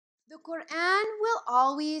The Quran will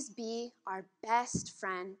always be our best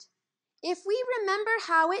friend if we remember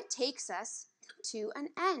how it takes us to an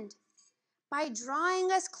end by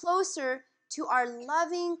drawing us closer to our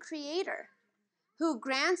loving Creator, who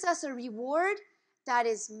grants us a reward that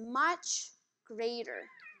is much greater.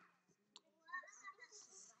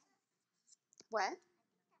 What?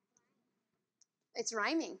 It's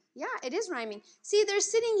rhyming. Yeah, it is rhyming. See, they're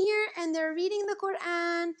sitting here and they're reading the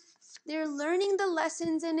Quran. They're learning the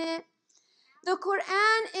lessons in it. The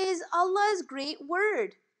Quran is Allah's great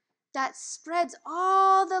word that spreads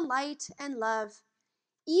all the light and love,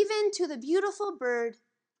 even to the beautiful bird,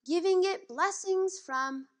 giving it blessings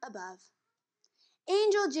from above.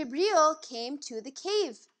 Angel Jibreel came to the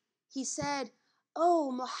cave. He said,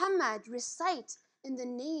 "O Muhammad, recite in the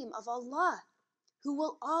name of Allah, who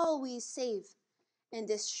will always save." And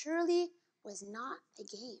this surely was not a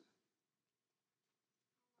game.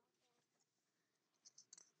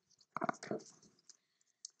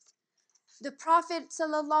 The Prophet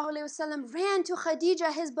ﷺ ran to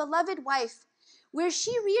Khadija, his beloved wife, where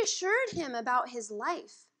she reassured him about his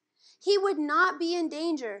life. He would not be in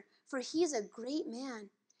danger, for he's a great man.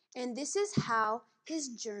 And this is how his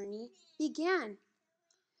journey began.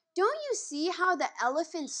 Don't you see how the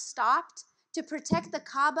elephants stopped to protect the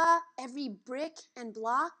Kaaba, every brick and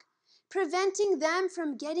block, preventing them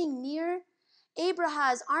from getting near?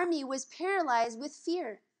 Abraham's army was paralyzed with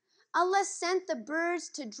fear. Allah sent the birds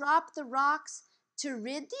to drop the rocks to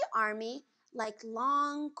rid the army like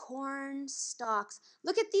long corn stalks.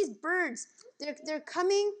 Look at these birds. They're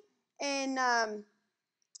coming and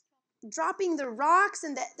dropping the rocks,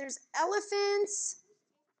 and there's elephants.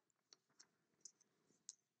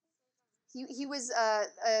 He was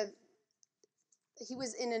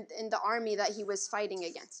in the army that he was fighting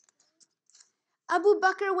against. Abu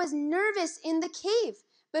Bakr was nervous in the cave,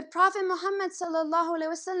 but Prophet Muhammad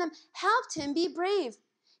ﷺ helped him be brave.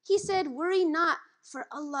 He said, "Worry not, for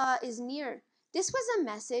Allah is near." This was a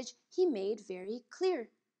message he made very clear,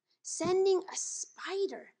 sending a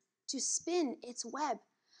spider to spin its web,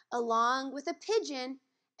 along with a pigeon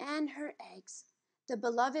and her eggs. The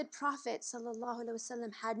beloved Prophet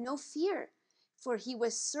ﷺ had no fear, for he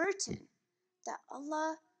was certain that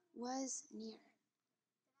Allah was near.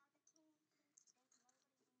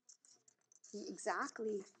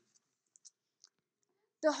 Exactly.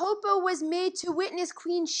 The hopo was made to witness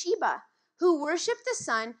Queen Sheba, who worshipped the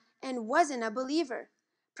sun and wasn't a believer.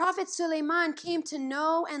 Prophet Suleiman came to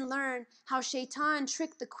know and learn how Shaitan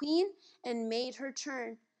tricked the queen and made her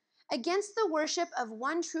turn. Against the worship of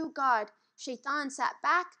one true God, Shaitan sat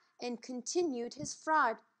back and continued his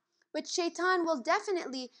fraud. But Shaitan will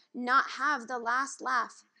definitely not have the last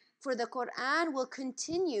laugh, for the Quran will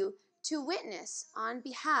continue to witness on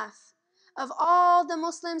behalf of all the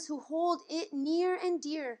Muslims who hold it near and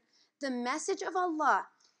dear. The message of Allah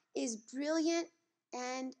is brilliant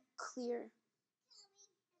and clear.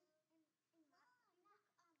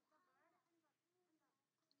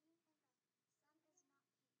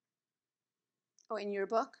 Oh, in your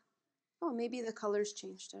book? Oh, maybe the colors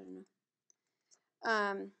changed. I don't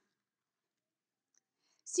know.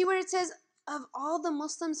 See where it says, of all the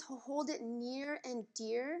Muslims who hold it near and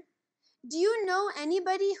dear? Do you know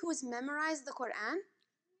anybody who's memorized the Quran?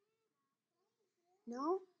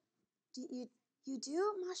 No? You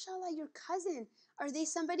do? MashaAllah, your cousin. Are they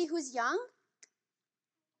somebody who's young?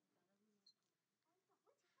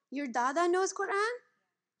 Your dada knows Quran?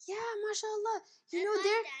 Yeah, mashallah. You know,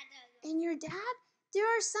 your dad, there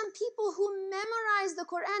are some people who memorize the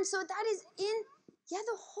Quran. So that is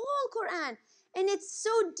the whole Quran. And it's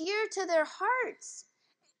so dear to their hearts.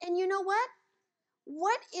 And you know what?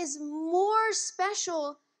 What is more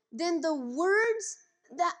special than the words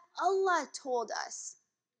that Allah told us?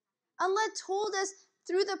 Allah told us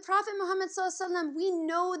through the Prophet Muhammad ﷺ, we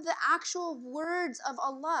know the actual words of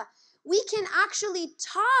Allah. We can actually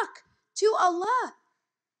talk to Allah.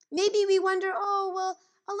 Maybe we wonder, oh, well,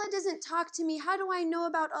 Allah doesn't talk to me. How do I know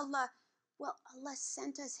about Allah? Well, Allah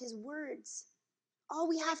sent us His words. All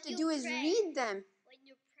we have to do is read them.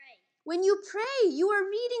 When you pray, you are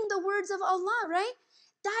reading the words of Allah, right?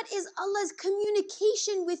 That is Allah's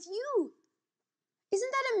communication with you.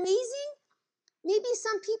 Isn't that amazing? Maybe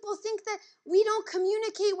some people think that we don't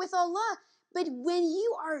communicate with Allah, but when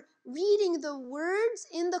you are reading the words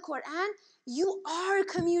in the Quran, you are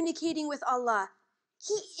communicating with Allah.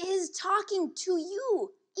 He is talking to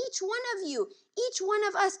you, each one of you, each one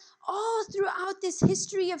of us, all throughout this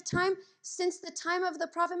history of time, since the time of the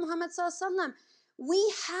Prophet Muhammad ﷺ.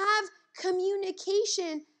 We have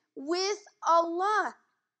communication with Allah.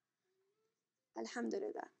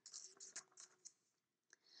 Alhamdulillah.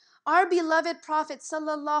 Our beloved Prophet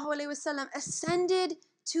sallallahu alaihi wasallam ascended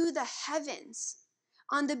to the heavens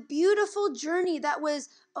on the beautiful journey that was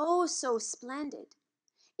oh so splendid.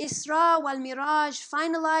 Isra wal Miraj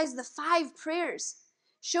finalized the 5 prayers,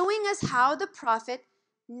 showing us how the Prophet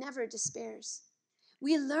never despairs.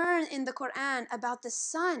 We learn in the Quran about the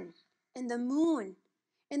sun and the moon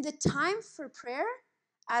and the time for prayer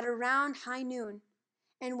at around high noon.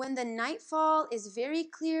 And when the nightfall is very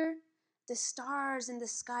clear, the stars in the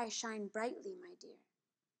sky shine brightly, my dear.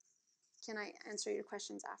 Can I answer your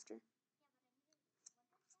questions after?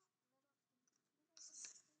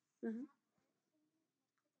 Mhm.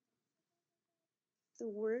 The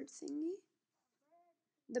word thingy?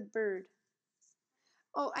 The bird.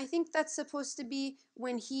 Oh, I think that's supposed to be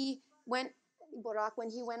when he went, Borak, when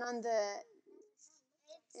he went on the,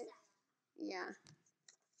 yeah.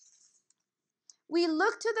 We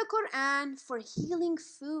look to the Quran for healing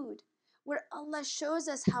food, where Allah shows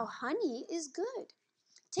us how honey is good.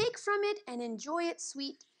 Take from it and enjoy it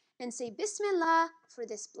sweet, and say Bismillah for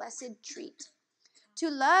this blessed treat. To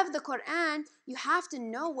love the Quran, you have to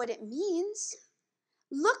know what it means.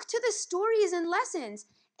 Look to the stories and lessons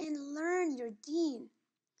and learn your deen.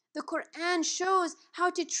 The Quran shows how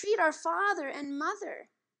to treat our father and mother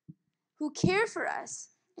who care for us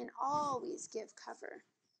and always give cover.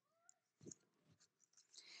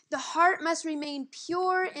 The heart must remain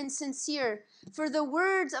pure and sincere for the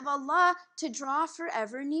words of Allah to draw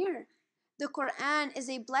forever near. The Quran is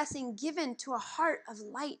a blessing given to a heart of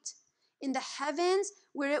light in the heavens,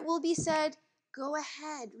 where it will be said, "Go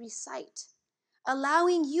ahead, recite,"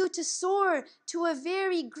 allowing you to soar to a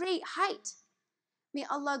very great height. May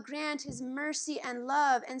Allah grant His mercy and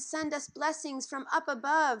love and send us blessings from up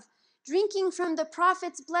above, drinking from the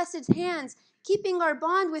Prophet's blessed hands, keeping our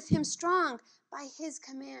bond with Him strong by His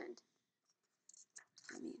command.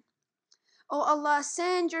 Ameen. O Allah,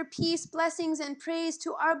 send your peace, blessings, and praise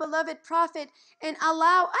to our beloved Prophet and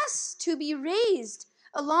allow us to be raised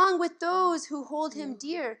along with those who hold him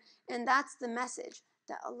dear. And that's the message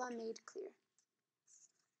that Allah made clear.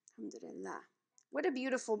 Alhamdulillah. What a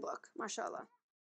beautiful book, mashallah.